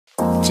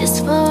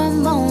just for a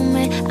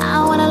moment.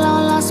 I went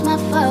alone, lost my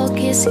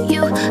focus.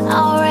 You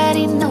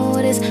already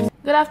noticed.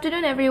 Good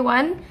afternoon,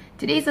 everyone.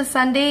 Today's a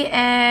Sunday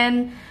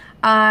and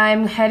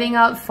I'm heading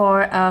out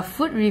for a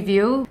food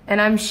review, and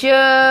I'm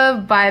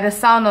sure by the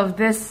sound of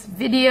this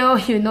video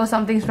you know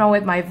something's wrong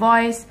with my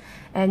voice.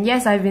 And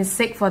yes, I've been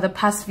sick for the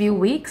past few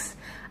weeks.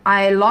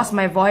 I lost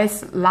my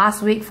voice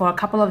last week for a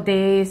couple of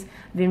days.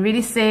 Been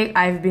really sick.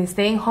 I've been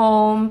staying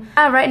home.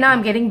 Right now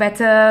I'm getting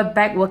better,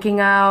 back working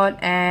out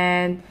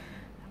and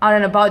out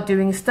and about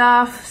doing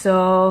stuff.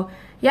 So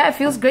yeah, it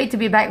feels great to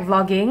be back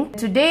vlogging.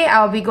 Today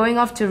I'll be going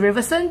off to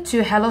Riverson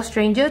to Hello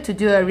Stranger to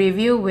do a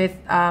review with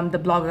the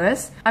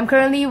bloggers. I'm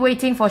currently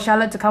waiting for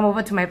Charlotte to come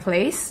over to my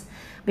place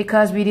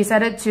because we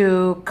decided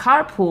to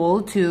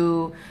carpool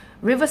to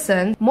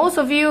Riverson. Most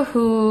of you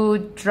who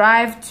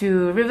drive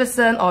to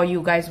Riverson or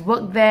you guys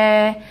work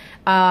there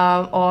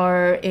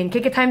or in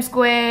KK Times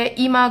Square,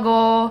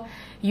 Imago,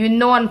 you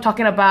know what I'm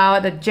talking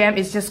about. The jam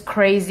is just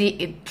crazy.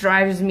 It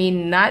drives me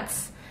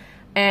nuts.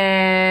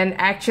 And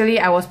actually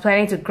I was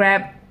planning to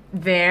grab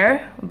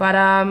there, but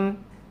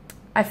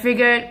I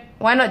figured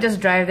why not just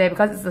drive there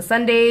because it's a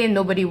Sunday,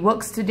 nobody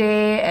works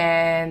today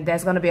and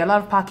there's gonna be a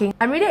lot of parking.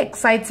 I'm really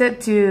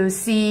excited to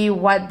see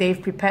what they've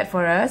prepared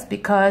for us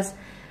because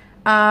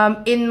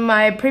in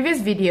my previous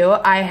video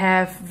I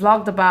have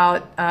vlogged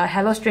about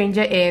Hello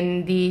Stranger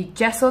in the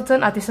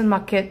Jesselton Artisan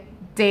Market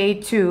Day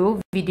 2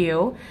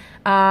 video.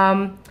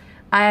 I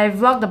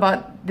vlogged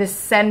about this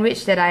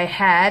sandwich that I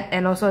had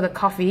and also the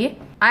coffee.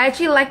 I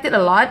actually liked it a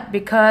lot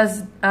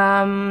because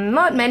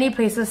not many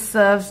places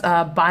serves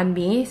banh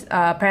mi.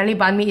 Apparently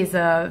banh mi is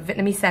a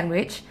Vietnamese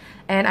sandwich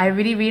and I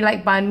really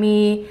like banh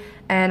mi.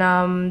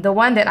 And the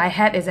one that I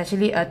had is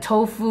actually a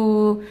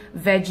tofu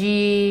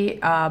veggie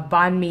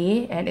banh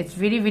mi and it's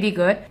really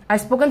good.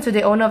 I've spoken to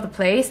the owner of the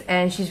place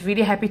and she's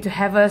really happy to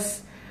have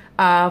us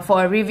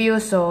for a review.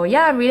 So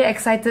yeah, I'm really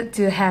excited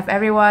to have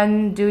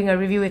everyone doing a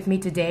review with me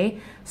today.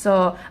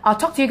 So I'll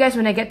talk to you guys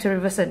when I get to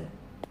Riverson.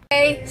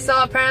 Okay, so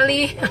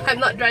apparently I'm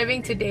not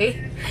driving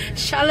today.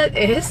 Charlotte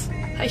is.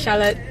 Hi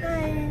Charlotte.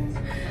 Hi.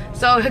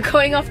 So we're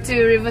going off to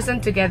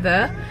Riverson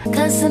together.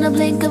 Cause in a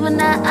blink of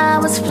an eye I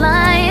was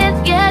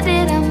flying. Yeah,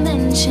 did I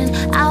mention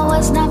I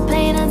was not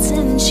paying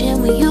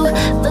attention when you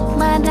looked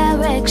my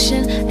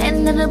direction?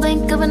 And in a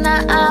blink of an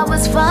eye I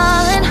was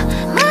falling.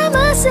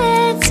 Mama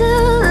said to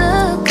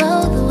look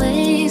both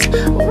ways.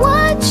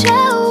 Watch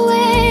out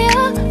where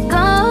you're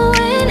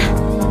going.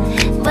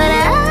 But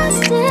I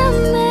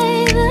still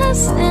made the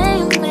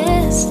same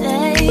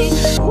mistake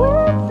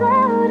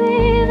without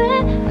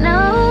even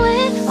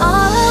knowing.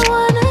 All I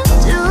wanna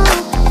do,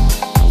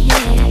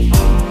 yeah,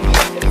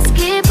 is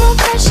keep on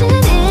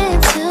crashing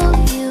into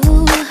you.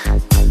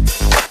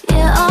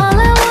 Yeah, all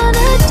I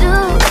wanna do,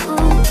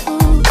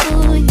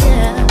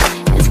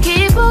 yeah, is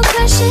keep on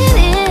crashing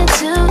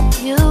into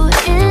you,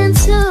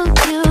 into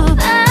you.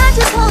 I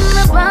just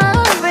wanna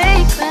bomb,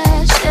 break,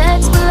 crash,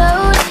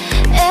 explode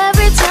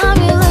every time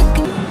you look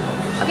at me.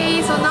 Okay,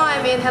 so now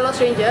I'm in Hello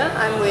Stranger.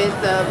 I'm with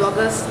the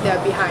bloggers that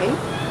are behind.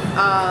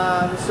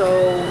 So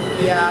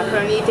we are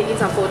currently taking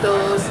some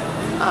photos,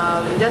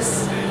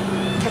 just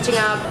catching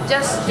up,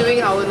 just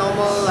doing our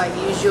normal like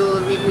usual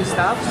review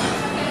stuff.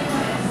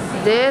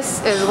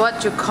 This is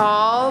what you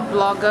call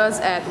bloggers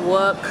at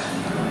work.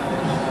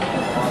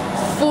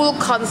 Full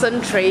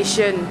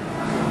concentration.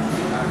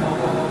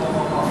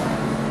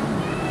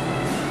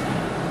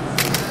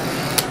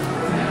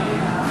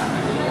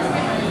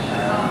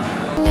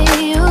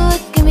 You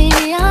look at me,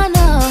 I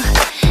know.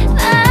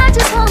 I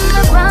just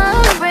wanna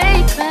run,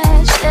 break,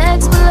 crash,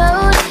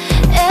 explode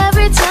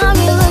every time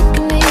you look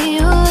at me.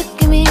 You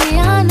look at me,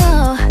 I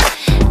know,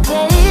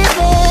 baby.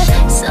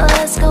 So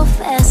let's go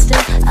faster.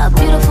 A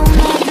beautiful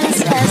night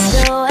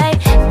disaster. Hey,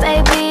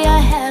 baby, I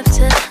have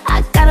to.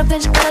 I gotta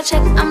pinch, gotta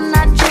check. I'm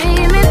not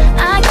dreaming.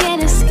 I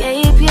can't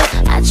escape you.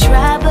 I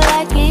try, but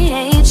I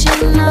can't hate you.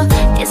 No,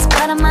 it's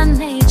part of my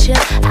nature.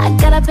 I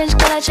gotta pinch,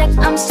 gotta check.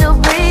 I'm still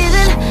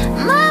breathing.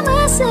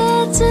 Mama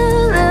said to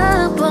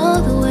look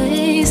both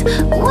ways.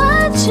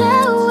 Watch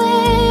out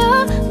where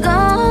you're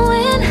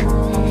going.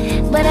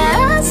 But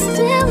I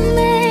still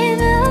made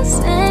the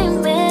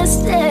same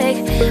mistake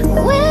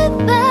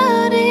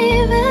without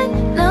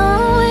even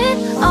knowing.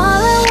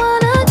 All I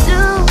wanna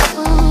do,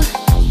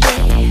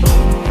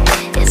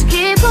 yeah, is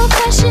keep on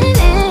crashing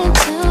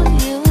into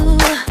you.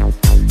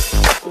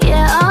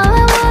 Yeah, all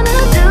I wanna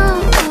do,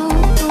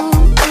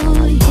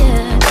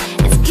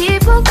 yeah, is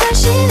keep on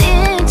crashing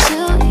into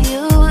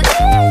you,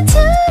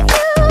 into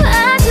you.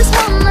 I just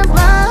wanna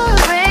bomb,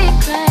 break,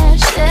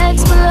 crash,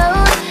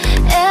 explode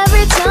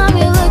every time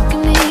you look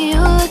at me. You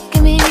look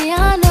at me, I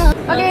know.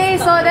 Okay,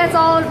 so that's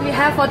all we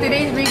have for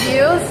today's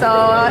review. So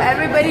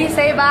everybody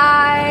say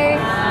bye.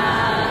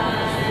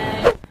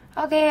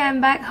 Okay, I'm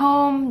back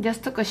home.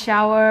 Just took a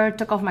shower,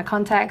 took off my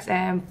contacts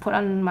and put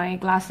on my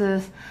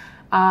glasses.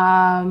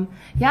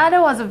 Yeah,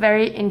 that was a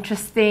very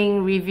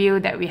interesting review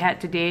that we had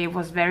today. It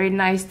was very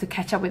nice to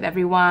catch up with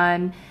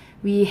everyone.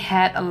 We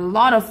had a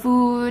lot of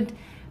food.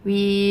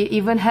 We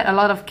even had a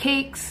lot of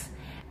cakes.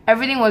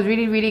 Everything was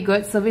really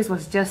good. Service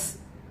was just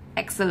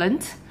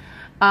excellent.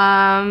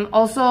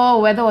 Also,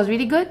 weather was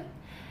really good.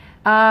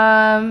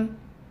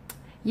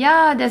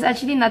 Yeah, there's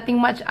actually nothing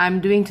much I'm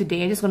doing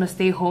today. I'm just gonna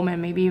stay home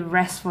and maybe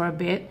rest for a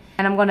bit.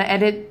 And I'm gonna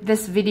edit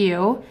this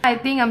video. I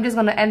think I'm just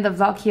gonna end the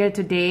vlog here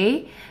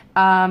today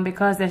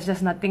because there's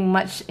just nothing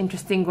much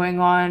interesting going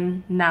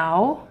on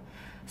now.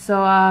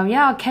 So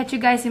yeah, I'll catch you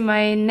guys in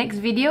my next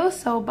video.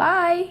 So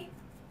bye!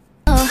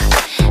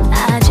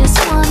 I just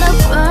wanna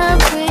burn,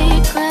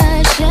 break,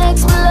 crash,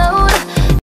 explode.